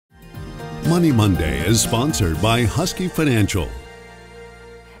Money Monday is sponsored by Husky Financial.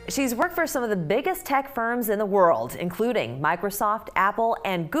 She's worked for some of the biggest tech firms in the world, including Microsoft, Apple,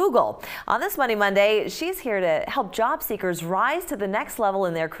 and Google. On this Money Monday, she's here to help job seekers rise to the next level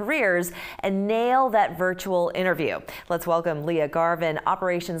in their careers and nail that virtual interview. Let's welcome Lia Garvin,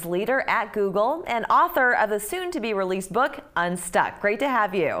 operations leader at Google and author of the soon-to-be-released book, Unstuck. Great to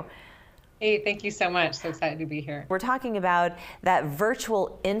have you. Hey, thank you so much. So excited to be here. We're talking about that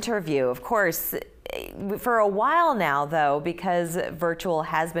virtual interview. Of course, for a while now, though, because virtual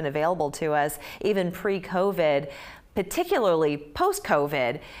has been available to us even pre-COVID, particularly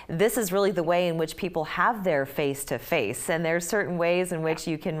post-COVID, this is really the way in which people have their face-to-face. And there's certain ways in which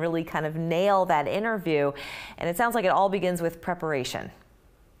you can really kind of nail that interview. And it sounds like it all begins with preparation.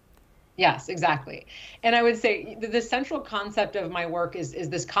 Yes, exactly. And I would say the central concept of my work is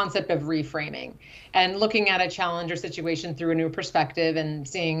this concept of reframing and looking at a challenge or situation through a new perspective and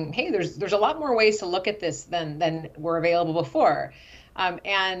seeing, hey, there's a lot more ways to look at this than were available before.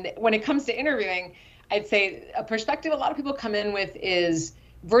 And when it comes to interviewing, I'd say a perspective a lot of people come in with is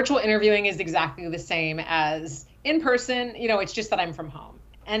virtual interviewing is exactly the same as in person. You know, it's just that I'm from home.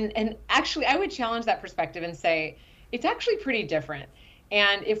 And actually, I would challenge that perspective and say it's actually pretty different.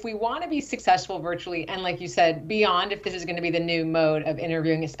 And if we want to be successful virtually, and like you said, beyond if this is going to be the new mode of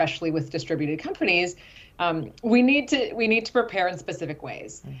interviewing, especially with distributed companies, we need to prepare in specific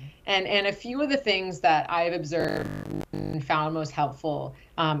ways. Mm-hmm. And a few of the things that I've observed and found most helpful,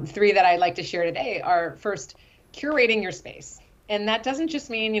 three that I'd like to share today are first, curating your space. And that doesn't just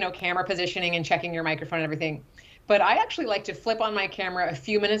mean, camera positioning and checking your microphone and everything, but I actually like to flip on my camera a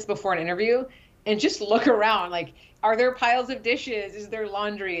few minutes before an interview and just look around, like, are there piles of dishes? Is there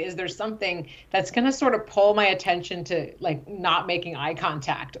laundry? Is there something that's going to sort of pull my attention to, like, not making eye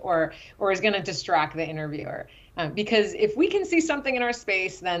contact or is going to distract the interviewer? Because if we can see something in our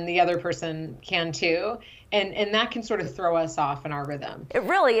space, then the other person can too. And that can sort of throw us off in our rhythm.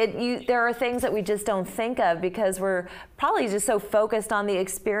 There are things that we just don't think of because we're probably just so focused on the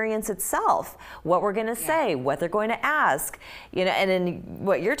experience itself, what we're going to say, what they're going to ask, and in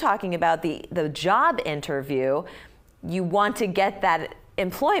what you're talking about, the job interview, you want to get that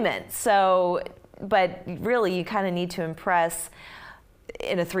employment. So, but really you kind of need to impress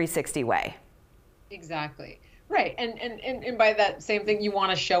in a 360 way. Exactly. Right, and by that same thing, you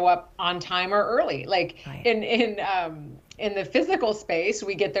want to show up on time or early. Like right. In the physical space,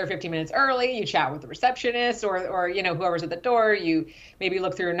 we get there 15 minutes early. You chat with the receptionist or whoever's at the door. You maybe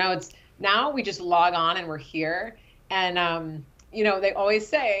look through your notes. Now we just log on and we're here. And they always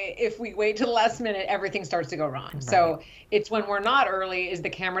say if we wait till the last minute, everything starts to go wrong. Right. So it's when we're not early is the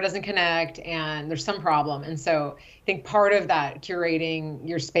camera doesn't connect and there's some problem. And so I think part of that curating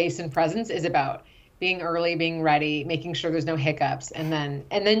your space and presence is about being early, being ready, making sure there's no hiccups, and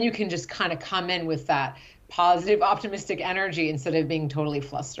then you can just kind of come in with that positive, optimistic energy instead of being totally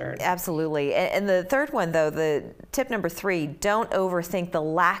flustered. Absolutely. And the third one, though, the tip number 3, don't overthink the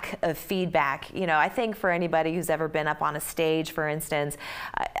lack of feedback. I think for anybody who's ever been up on a stage, for instance,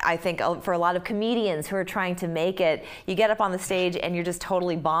 I think for a lot of comedians who are trying to make it, you get up on the stage and you're just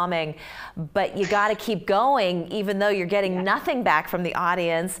totally bombing, but you got to keep going even though you're getting nothing back from the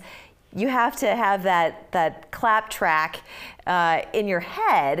audience. You have to have that clap track in your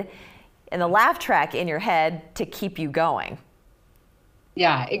head and the laugh track in your head to keep you going.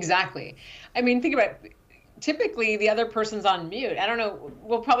 Yeah, exactly. I mean, think about it. Typically, the other person's on mute. I don't know.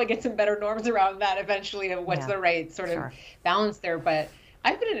 We'll probably get some better norms around that eventually of what's the right sort of balance there. But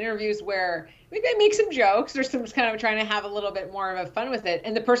I've been in interviews where maybe I make some jokes or some kind of trying to have a little bit more of a fun with it,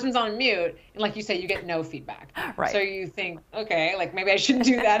 and the person's on mute, and like you say, you get no feedback. Right. So you think, okay, like maybe I shouldn't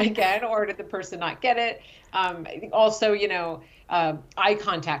do that again, or did the person not get it? I think also, eye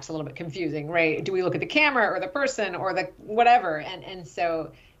contact's a little bit confusing, right? Do we look at the camera or the person or the whatever? And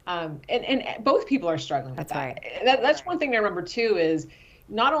so, and both people are struggling with that. Right. That's one thing to remember too is,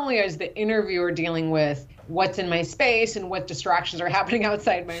 not only is the interviewer dealing with what's in my space and what distractions are happening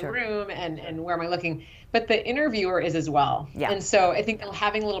outside my room and where am I looking, but the interviewer is as well. Yeah. And so I think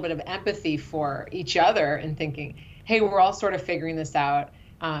having a little bit of empathy for each other and thinking, hey, we're all sort of figuring this out.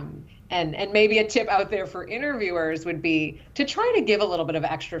 And maybe a tip out there for interviewers would be to try to give a little bit of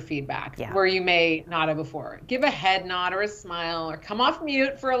extra feedback where you may not have before. Give a head nod or a smile or come off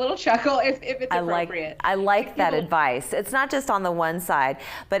mute for a little chuckle if it's appropriate. I like that advice. It's not just on the one side,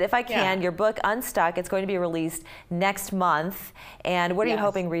 but if I can, your book, Unstuck, it's going to be released next month. And what are you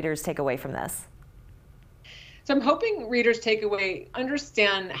hoping readers take away from this? So So I'm hoping readers take away,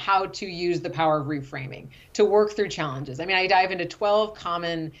 understand how to use the power of reframing to work through challenges. I mean, I dive into 12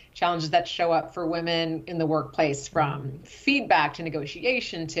 common challenges that show up for women in the workplace, from feedback to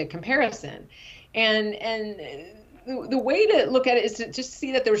negotiation to comparison. And the way to look at it is to just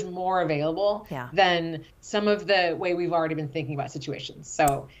see that there's more available than some of the way we've already been thinking about situations.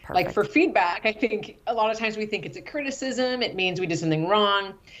 So like for feedback, I think a lot of times we think it's a criticism. It means we did something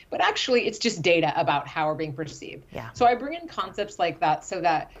wrong, but actually it's just data about how we're being perceived. So I bring in concepts like that so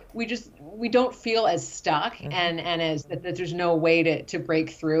that we don't feel as stuck and as that there's no way to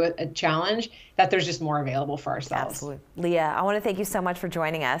break through a challenge, that there's just more available for ourselves. Absolutely. Leah, I want to thank you so much for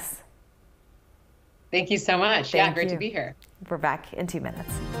joining us. Thank you so much. Great to be here. We're back in 2 minutes.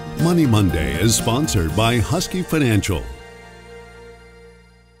 Money Monday is sponsored by Husky Financial.